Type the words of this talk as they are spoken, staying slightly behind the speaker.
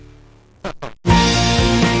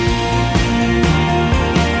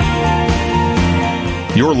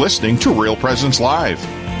You're listening to Real Presence Live.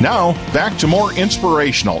 Now, back to more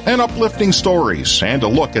inspirational and uplifting stories and a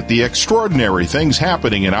look at the extraordinary things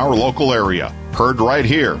happening in our local area. Heard right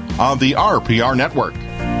here on the RPR Network.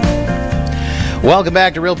 Welcome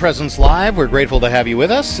back to Real Presence Live. We're grateful to have you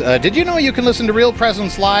with us. Did you know you can listen to Real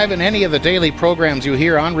Presence Live and any of the daily programs you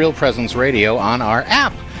hear on Real Presence Radio on our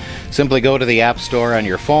app? Simply go to the App Store on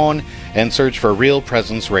your phone and search for Real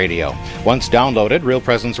Presence Radio. Once downloaded, Real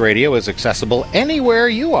Presence Radio is accessible anywhere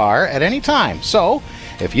you are at any time. So,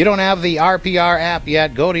 if you don't have the RPR app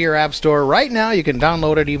yet, go to your App Store right now. You can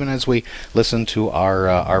download it even as we listen to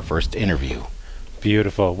our first interview.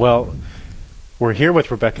 Beautiful. Well, we're here with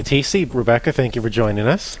Rebecca Tisi. Rebecca, thank you for joining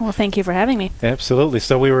us. Well, thank you for having me. Absolutely.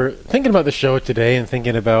 So we were thinking about the show today and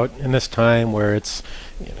thinking about in this time where it's,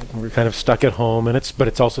 we're kind of stuck at home, but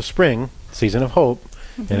it's also spring, season of hope,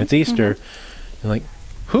 and it's Easter. And like,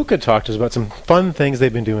 who could talk to us about some fun things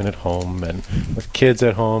they've been doing at home and with kids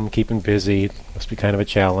at home, keeping busy? Must be kind of a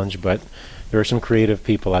challenge, but there are some creative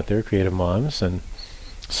people out there, creative moms, and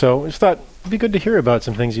so I just thought it'd be good to hear about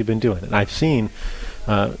some things you've been doing. And I've seen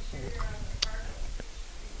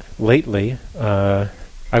lately,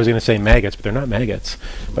 I was going to say maggots, but they're not maggots,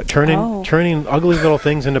 but turning ugly little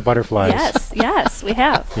things into butterflies. Yes, we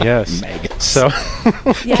have. Yes. Maggots. So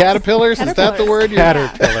Yes. Caterpillars, is that the word?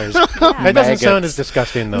 Caterpillars. It doesn't sound as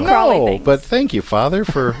disgusting, though. No, but thank you, Father,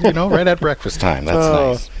 for, right at breakfast time. That's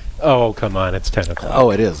nice. Oh, come on. It's 10 o'clock.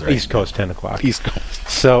 Oh, it is, right? East Coast, 10 o'clock. East Coast.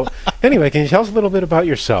 So, anyway, can you tell us a little bit about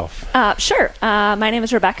yourself? Sure. My name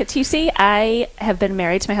is Rebecca Tisi. I have been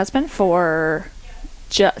married to my husband for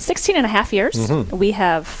 16 and a half years. Mm-hmm. We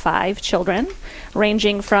have 5 children,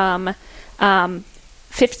 ranging from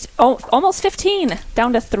almost 15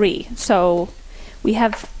 down to 3. So we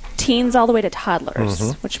have teens all the way to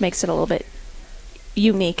toddlers, which makes it a little bit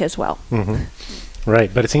unique as well.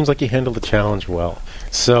 Right, but it seems like you handled the challenge well.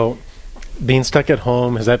 So being stuck at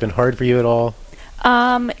home, has that been hard for you at all?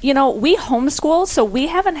 We homeschool, so we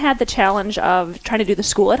haven't had the challenge of trying to do the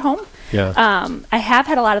school at home. Yeah. I have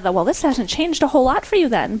had a lot of this hasn't changed a whole lot for you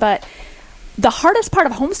then, but the hardest part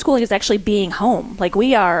of homeschooling is actually being home. Like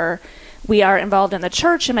we are involved in the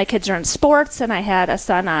church, and my kids are in sports, and I had a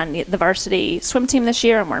son on the varsity swim team this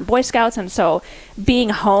year, and we're in Boy Scouts, and so being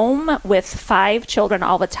home with 5 children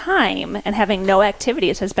all the time and having no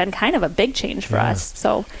activities has been kind of a big change for us.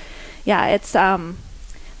 So, yeah, it's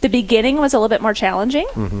the beginning was a little bit more challenging.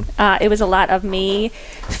 It was a lot of me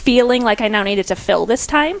feeling like I now needed to fill this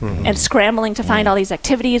time and scrambling to find all these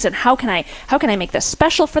activities, and how can I make this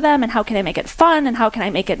special for them, and how can I make it fun, and how can I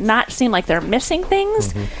make it not seem like they're missing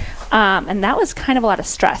things. And that was kind of a lot of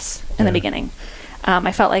stress in the beginning.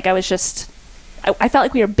 I felt like I felt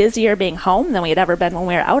like we were busier being home than we had ever been when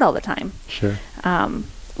we were out all the time. Sure.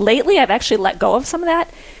 Lately, I've actually let go of some of that.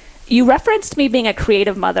 You referenced me being a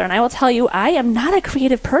creative mother, and I will tell you, I am not a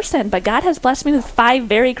creative person, but God has blessed me with 5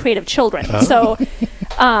 very creative children. So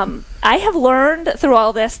I have learned through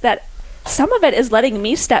all this that some of it is letting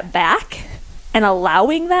me step back and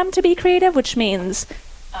allowing them to be creative, which means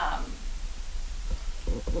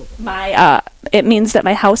it means that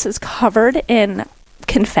my house is covered in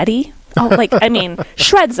confetti.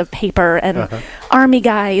 Shreds of paper and army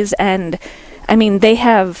guys, and they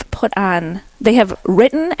have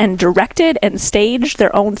written and directed and staged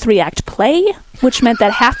their own 3-act play, which meant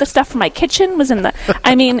that half the stuff from my kitchen was in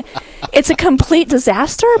it's a complete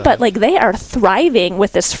disaster, but they are thriving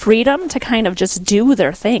with this freedom to kind of just do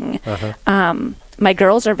their thing. My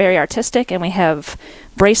girls are very artistic, and we have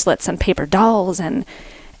bracelets and paper dolls, and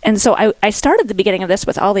so I started the beginning of this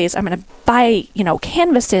with all these, I'm going to buy,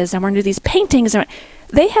 canvases, and we're going to do these paintings. And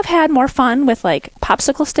they have had more fun with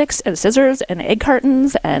popsicle sticks and scissors and egg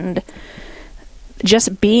cartons and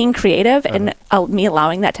just being creative and me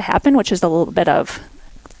allowing that to happen, which is a little bit of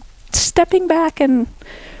stepping back and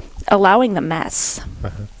allowing the mess.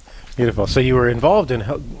 Beautiful. So you were involved in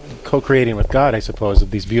co-creating with God, I suppose,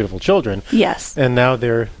 of these beautiful children. Yes. And now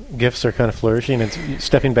their gifts are kind of flourishing and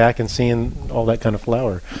stepping back and seeing all that kind of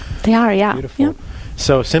flower. They are, yeah. Beautiful. Yep.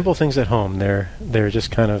 So simple things at home, they're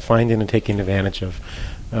just kind of finding and taking advantage of.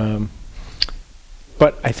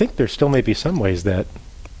 But I think there still may be some ways that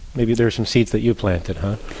maybe there are some seeds that you planted,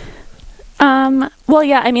 huh? Well,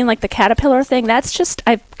 yeah, the caterpillar thing, that's just,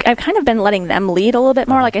 I've kind of been letting them lead a little bit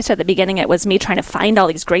more. Like I said at the beginning, it was me trying to find all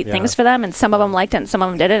these great things for them, and some of them liked it and some of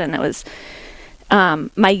them didn't, and it was,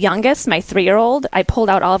 my youngest, my 3-year-old, I pulled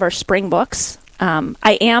out all of our spring books.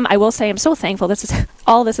 I will say I'm so thankful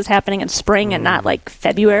all this is happening in spring and not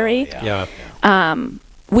February.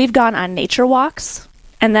 We've gone on nature walks,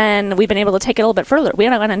 and then we've been able to take it a little bit further. We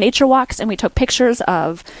went on nature walks, and we took pictures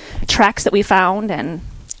of tracks that we found, and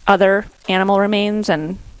other animal remains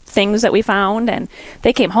and things that we found, and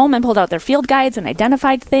they came home and pulled out their field guides and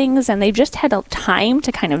identified things, and they just had a time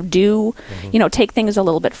to kind of do, take things a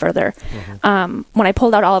little bit further. When I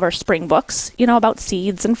pulled out all of our spring books, about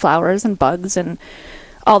seeds and flowers and bugs and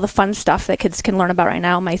all the fun stuff that kids can learn about right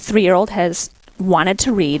now, my 3-year-old has wanted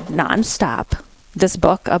to read nonstop this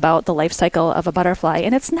book about the life cycle of a butterfly,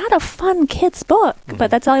 and it's not a fun kid's book,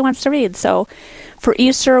 but that's all he wants to read. So for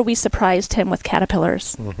Easter, we surprised him with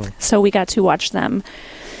caterpillars. So we got to watch them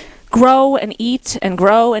grow and eat and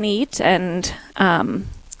grow and eat and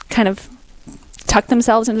kind of tuck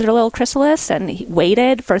themselves into their little chrysalis, and he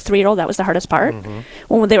waited. For a 3-year-old, that was the hardest part.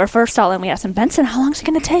 When they were first all in, we asked him, Benson, how long is it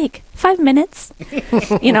going to take? 5 minutes,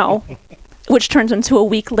 which turns into a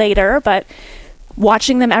week later, but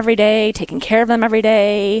watching them every day, taking care of them every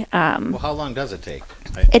day. Well, how long does it take?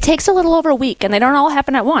 It takes a little over a week, and they don't all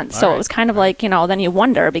happen at once. So it was kind of like, then you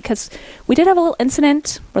wonder, because we did have a little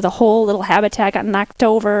incident where the whole little habitat got knocked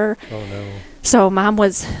over. Oh, no. So Mom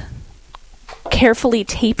was carefully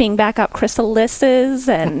taping back up chrysalises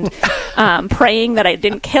and praying that I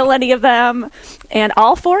didn't kill any of them. And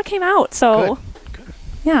all 4 came out. So,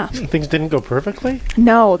 yeah. Things didn't go perfectly?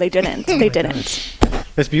 No, they didn't. They didn't.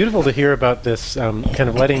 It's beautiful to hear about this kind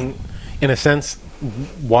of letting, in a sense,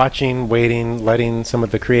 watching, waiting, letting some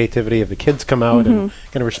of the creativity of the kids come out and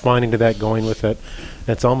kind of responding to that, going with it.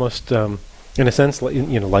 It's almost, in a sense,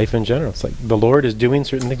 life in general. It's like the Lord is doing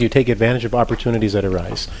certain things. You take advantage of opportunities that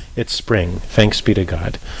arise. It's spring. Thanks be to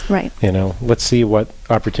God. Right. Let's see what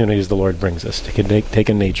opportunities the Lord brings us to take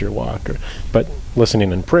a nature walk. But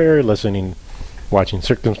listening in prayer, watching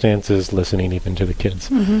circumstances, listening even to the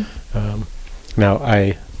kids. Now,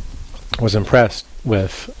 I was impressed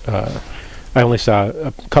with, I only saw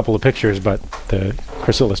a couple of pictures, but the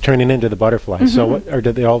chrysalis turning into the butterflies. So are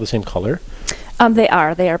they all the same color? They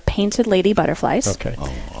are. They are painted lady butterflies. Okay.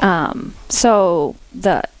 So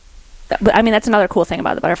that's another cool thing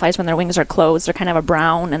about the butterflies. When their wings are closed, they're kind of a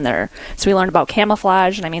brown, and so we learned about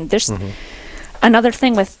camouflage. And there's another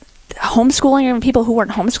thing with homeschooling, even people who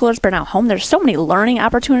weren't homeschoolers but are now home. There's so many learning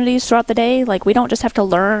opportunities throughout the day. Like, we don't just have to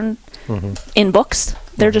learn in books.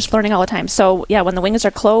 They're just learning all the time. So yeah, when the wings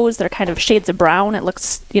are closed, they're kind of shades of brown. It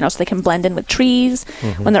looks, so they can blend in with trees.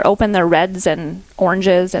 When they're open, they're reds and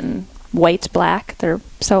oranges and white, black. They're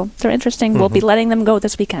interesting. We'll be letting them go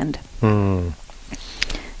this weekend.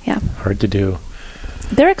 Yeah. Hard to do.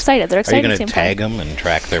 They're excited. They're excited. Are you going to tag them and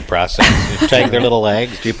track their process? Tag their little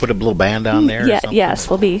legs? Do you put a little band on there? Yeah. Yes,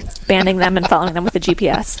 we'll be banding them and following them with the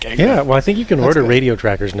GPS. Yeah. Well, I think you can order radio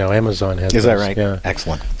trackers now. Amazon has. Is that right? Yeah.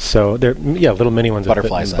 Excellent. So they're little mini ones.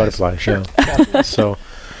 Butterfly size. Butterfly. Sure. Yeah. So,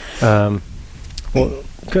 well,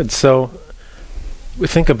 good. So we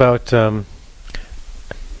think about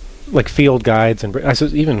like field guides and I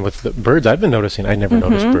suppose even with the birds. I've been noticing. I never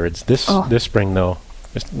noticed birds this spring though.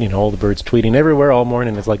 Just, all the birds tweeting everywhere all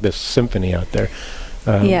morning. It's like this symphony out there.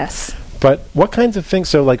 Yes. But what kinds of things?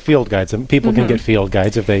 So, like field guides. People can get field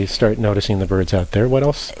guides if they start noticing the birds out there. What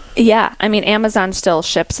else? Yeah, Amazon still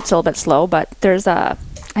ships. It's a little bit slow, but there's I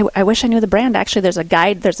wish I knew the brand. Actually, there's a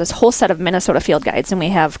guide. There's this whole set of Minnesota field guides, and we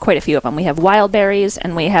have quite a few of them. We have wild berries,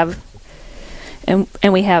 and we have and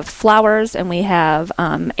we have flowers, and we have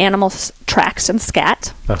animal tracks and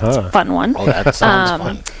scat. It's a fun one. Oh, that sounds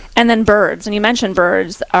fun. And then birds, and you mentioned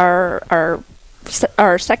birds. Our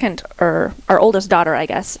second, or our oldest daughter, I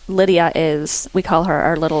guess, Lydia we call her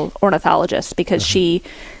our little ornithologist, because she,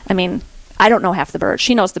 I don't know half the birds.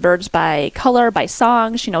 She knows the birds by color, by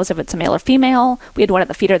song. She knows if it's a male or female. We had one at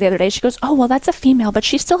the feeder the other day. She goes, oh, well, that's a female, but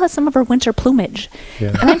she still has some of her winter plumage. Yeah.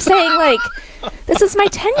 And I'm saying, this is my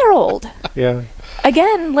 10-year-old. Yeah.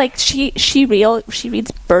 Again, she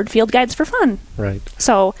reads bird field guides for fun. Right.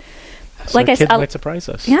 So like I said, might surprise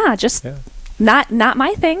us. Yeah, not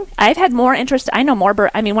my thing. I've had more interest. I know more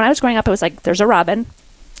bird. When I was growing up, it was like there's a robin,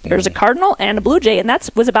 there's a cardinal, and a blue jay, and that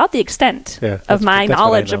was about the extent of my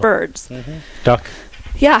knowledge of birds. Duck.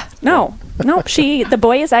 Yeah, no. The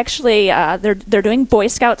boy is actually they're doing Boy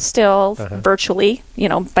Scouts still virtually,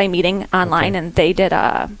 by meeting online, and they did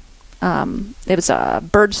it was a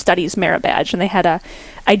bird studies merit badge, and they had to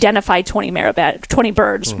identify 20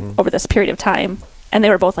 birds over this period of time. And they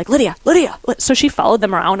were both like, Lydia. So she followed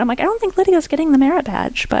them around. I'm like, I don't think Lydia's getting the merit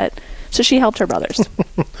badge, so she helped her brothers.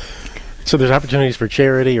 So there's opportunities for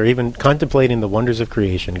charity, or even contemplating the wonders of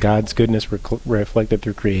creation, God's goodness reflected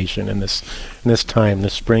through creation in this time,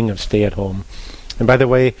 this spring of stay at home. And by the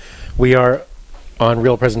way, we are on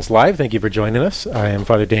Real Presence Live. Thank you for joining us. I am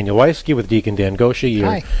Father Daniel Weisky with Deacon Dan Gosha,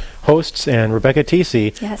 your hosts, and Rebecca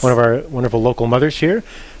Tisi, one of our wonderful local mothers here,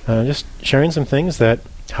 just sharing some things that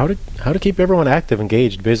how to keep everyone active,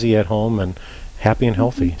 engaged, busy at home, and happy and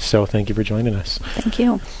healthy. So thank you for joining us. Thank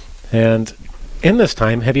you. And in this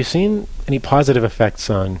time, have you seen any positive effects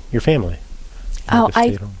on your family? Oh,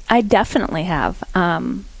 I definitely have.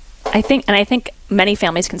 I think many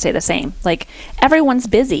families can say the same. Like, everyone's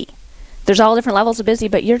busy. There's all different levels of busy,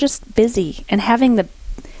 but you're just busy, and having the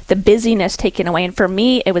busyness taken away. And for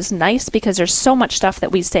me, it was nice because there's so much stuff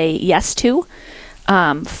that we say yes to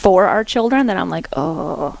for our children that I'm like,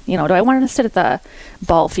 oh, do I want to sit at the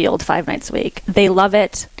ball field 5 nights a week? They love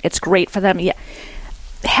it. It's great for them. Yeah.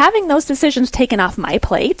 Having those decisions taken off my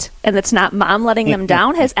plate, and it's not mom letting them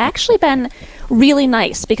down, has actually been really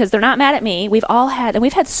nice because they're not mad at me. We've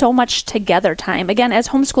had so much together time. Again, as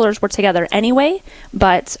homeschoolers, we're together anyway,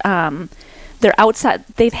 but they're outside.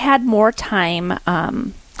 They've had more time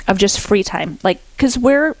of just free time, like, because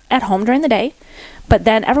we're at home during the day, but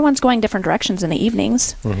then everyone's going different directions in the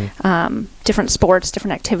evenings, different sports,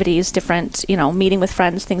 different activities, different, meeting with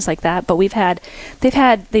friends, things like that. But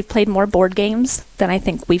they've played more board games than I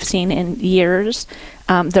think we've seen in years.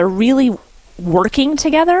 They're really working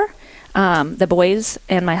together. The boys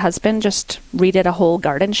and my husband just redid a whole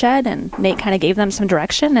garden shed, and Nate kind of gave them some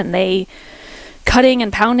direction, and they cutting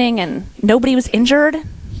and pounding, and nobody was injured.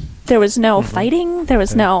 There was no fighting. There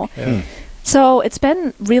was no... Yeah. So it's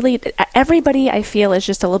been really, everybody I feel is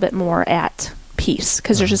just a little bit more at peace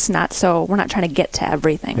because there's just we're not trying to get to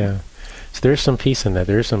everything. Yeah. So there's some peace in that.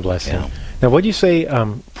 There's some blessing. Yeah. Now, would you say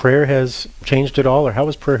prayer has changed at all, or how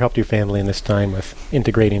has prayer helped your family in this time with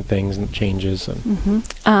integrating things and changes? And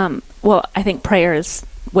well, I think prayer is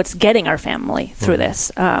what's getting our family through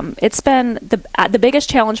this. It's been the biggest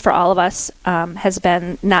challenge for all of us has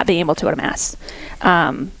been not being able to go to Mass,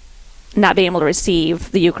 not being able to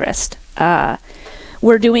receive the Eucharist.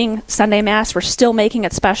 We're doing Sunday Mass. We're still making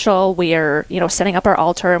it special. We are, setting up our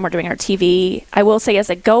altar, and we're doing our TV. I will say, as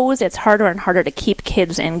it goes, it's harder and harder to keep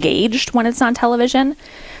kids engaged when it's on television.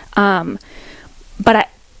 But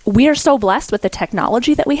we are so blessed with the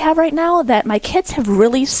technology that we have right now that my kids have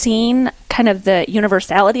really seen kind of the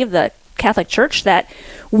universality of the Catholic Church, that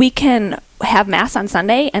we can have Mass on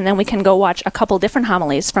Sunday, and then we can go watch a couple different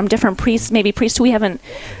homilies from different priests, maybe priests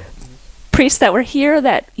that were here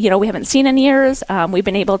that we haven't seen in years. We've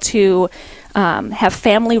been able to have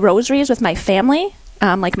family rosaries with my family,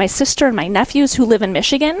 like my sister and my nephews who live in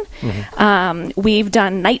Michigan. We've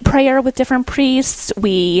done night prayer with different priests.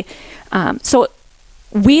 So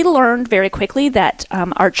we learned very quickly that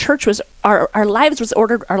our church was our lives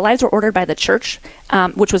were ordered by the church,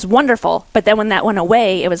 which was wonderful. But then when that went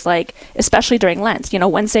away, it was like, especially during Lent,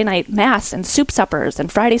 Wednesday night Mass and soup suppers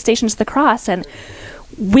and Friday Stations of the Cross, and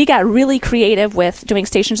we got really creative with doing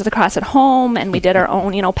Stations of the Cross at home, and we did our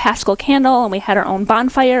own, Paschal candle, and we had our own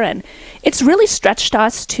bonfire, and it's really stretched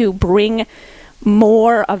us to bring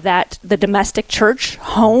more of the domestic church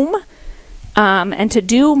home, and to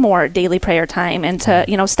do more daily prayer time, and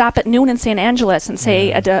to, stop at noon in St. Angeles and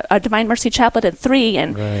say a Divine Mercy Chaplet at 3,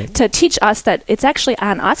 and to teach us that it's actually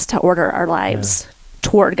on us to order our lives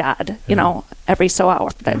toward God, every so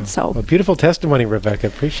often. So, well, beautiful testimony, Rebecca.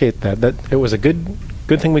 Appreciate that. That it was a good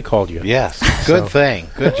thing we called you. Yes, good thing.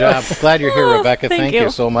 Good job. Glad you're here, Rebecca. Thank you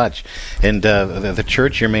so much. And the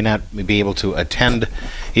church, you may not be able to attend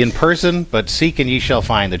in person, but seek and ye shall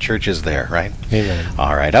find. The church is there, right? Amen.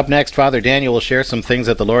 All right. Up next, Father Daniel will share some things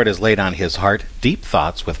that the Lord has laid on his heart. Deep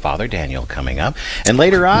Thoughts with Father Daniel coming up. And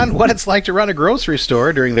later on, what it's like to run a grocery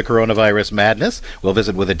store during the coronavirus madness. We'll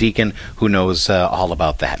visit with a deacon who knows all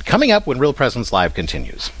about that. Coming up when Real Presence Live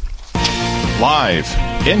continues. Live,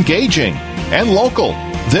 engaging, and local.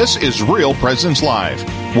 This is Real Presence Live,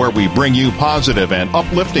 where we bring you positive and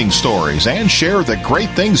uplifting stories and share the great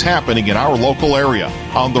things happening in our local area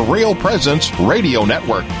on the Real Presence Radio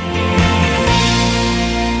Network.